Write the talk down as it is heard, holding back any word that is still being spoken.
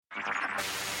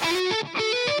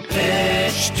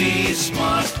HT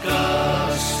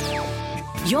Smartcast.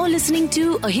 You're listening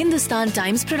to a Hindustan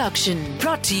Times production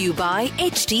brought to you by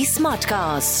HT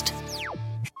Smartcast.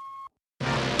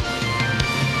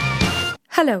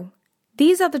 Hello,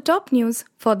 these are the top news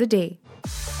for the day.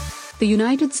 The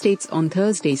United States on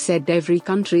Thursday said every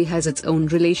country has its own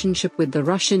relationship with the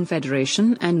Russian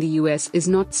Federation and the US is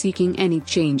not seeking any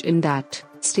change in that.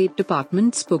 State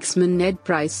Department spokesman Ned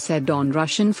Price said on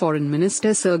Russian Foreign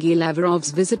Minister Sergei Lavrov's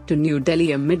visit to New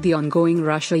Delhi amid the ongoing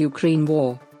Russia-Ukraine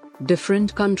war.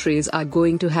 Different countries are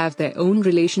going to have their own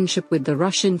relationship with the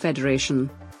Russian Federation.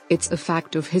 It's a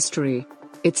fact of history.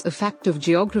 It's a fact of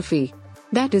geography.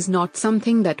 That is not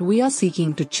something that we are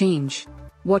seeking to change.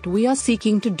 What we are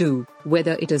seeking to do,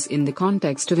 whether it is in the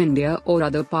context of India or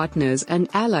other partners and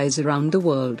allies around the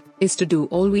world, is to do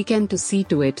all we can to see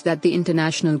to it that the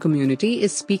international community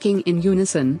is speaking in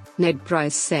unison, Ned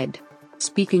Price said.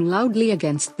 Speaking loudly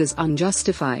against this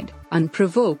unjustified,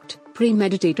 unprovoked,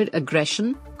 premeditated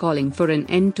aggression, calling for an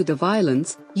end to the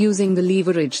violence, using the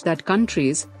leverage that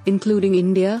countries, including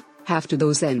India, have to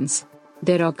those ends.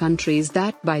 There are countries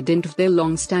that, by dint of their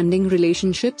long-standing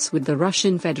relationships with the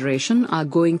Russian Federation, are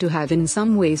going to have in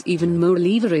some ways even more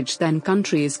leverage than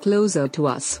countries closer to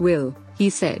us will, he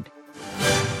said.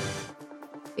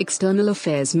 External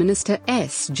Affairs Minister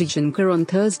S. Jaishankar on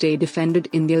Thursday defended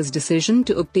India's decision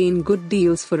to obtain good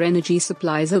deals for energy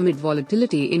supplies amid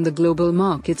volatility in the global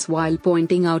markets while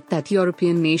pointing out that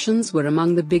European nations were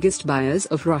among the biggest buyers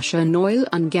of Russian oil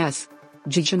and gas.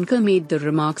 Jaishankar made the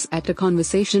remarks at a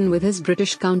conversation with his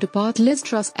British counterpart Liz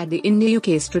Truss at the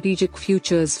India-UK Strategic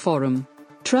Futures Forum.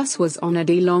 Truss was on a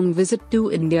day-long visit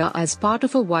to India as part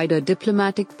of a wider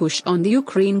diplomatic push on the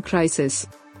Ukraine crisis.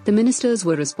 The ministers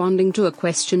were responding to a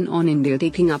question on India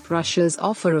taking up Russia's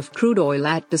offer of crude oil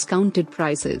at discounted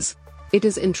prices. It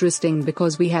is interesting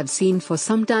because we have seen for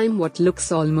some time what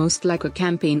looks almost like a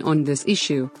campaign on this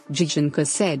issue, Jaishankar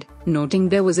said, noting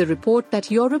there was a report that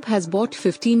Europe has bought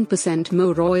 15%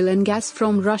 more oil and gas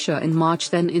from Russia in March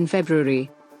than in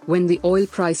February. When the oil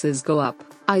prices go up,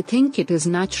 I think it is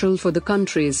natural for the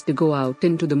countries to go out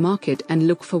into the market and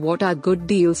look for what are good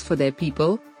deals for their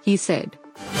people, he said.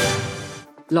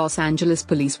 Los Angeles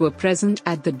police were present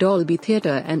at the Dolby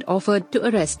Theatre and offered to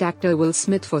arrest actor Will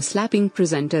Smith for slapping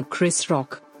presenter Chris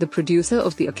Rock, the producer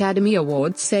of the Academy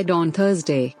Awards said on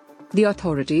Thursday. The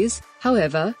authorities,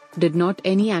 however, did not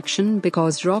any action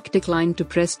because Rock declined to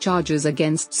press charges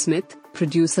against Smith,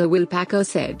 producer Will Packer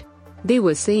said. They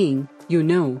were saying,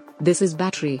 this is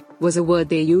battery, was a word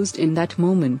they used in that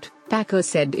moment, Packer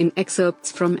said in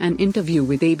excerpts from an interview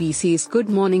with ABC's Good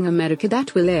Morning America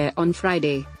that will air on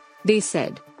Friday. They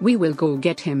said, we will go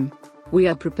get him. We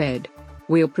are prepared.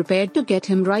 We are prepared to get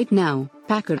him right now,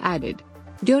 Packer added.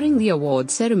 During the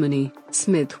award ceremony,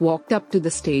 Smith walked up to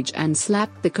the stage and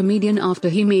slapped the comedian after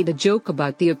he made a joke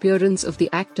about the appearance of the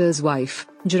actor's wife,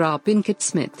 Jada Pinkett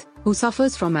Smith, who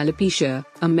suffers from alopecia,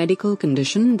 a medical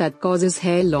condition that causes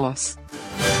hair loss.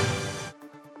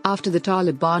 After the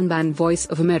Taliban banned Voice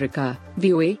of America,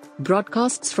 VOA,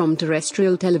 broadcasts from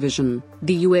terrestrial television,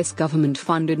 the U.S.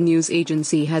 government-funded news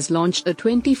agency has launched a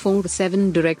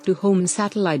 24/7 direct-to-home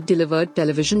satellite-delivered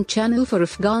television channel for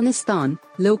Afghanistan,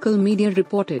 local media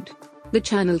reported. The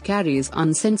channel carries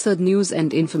uncensored news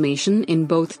and information in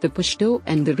both the Pashto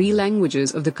and the Ree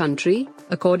languages of the country,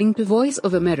 according to Voice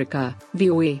of America,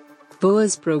 VOA.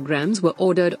 VOA's programs were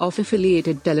ordered off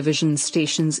affiliated television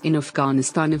stations in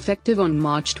Afghanistan effective on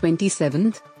March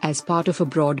 27, as part of a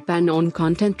broad ban on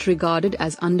content regarded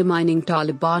as undermining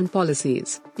Taliban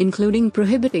policies, including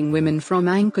prohibiting women from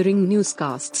anchoring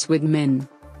newscasts with men.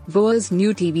 VOA's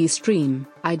new TV stream,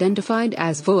 identified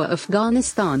as VOA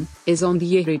Afghanistan, is on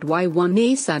the Yerit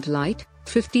Y1A satellite,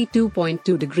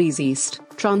 52.2 degrees east,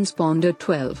 transponder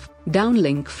 12,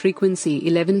 downlink frequency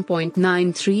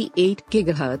 11.938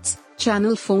 GHz,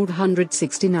 channel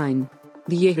 469.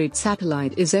 The Yerit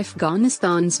satellite is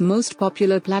Afghanistan's most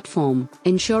popular platform,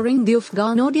 ensuring the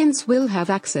Afghan audience will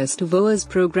have access to VOA's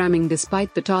programming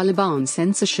despite the Taliban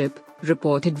censorship,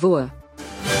 reported VOA.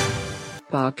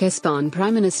 Pakistan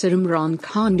Prime Minister Imran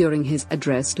Khan during his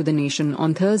address to the nation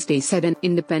on Thursday said an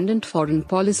independent foreign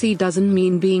policy doesn't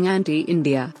mean being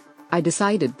anti-India. I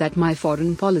decided that my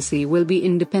foreign policy will be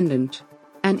independent.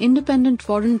 An independent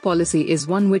foreign policy is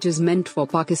one which is meant for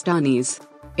Pakistanis.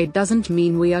 It doesn't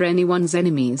mean we are anyone's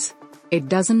enemies. It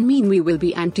doesn't mean we will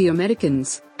be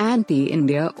anti-Americans,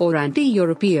 anti-India or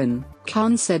anti-European,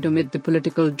 Khan said amid the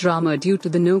political drama due to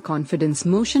the no-confidence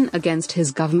motion against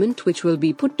his government which will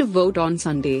be put to vote on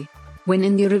Sunday. When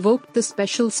India revoked the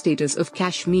special status of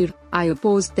Kashmir, I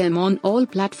opposed them on all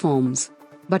platforms.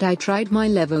 But I tried my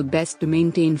level best to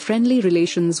maintain friendly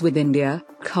relations with India,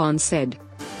 Khan said.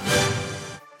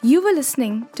 You were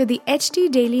listening to the HT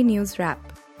Daily News Wrap,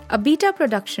 a beta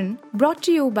production brought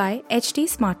to you by HT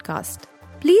Smartcast.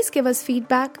 Please give us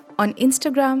feedback on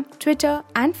Instagram, Twitter,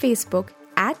 and Facebook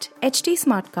at HT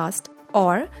Smartcast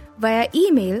or via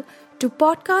email to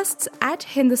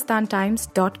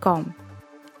podcasts@hindustantimes.com.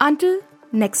 Until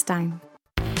next time.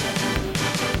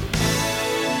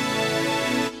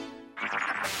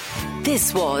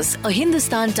 This was a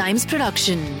Hindustan Times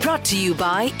production brought to you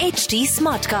by HT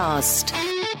Smartcast.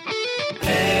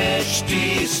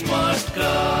 HT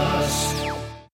Smartcast.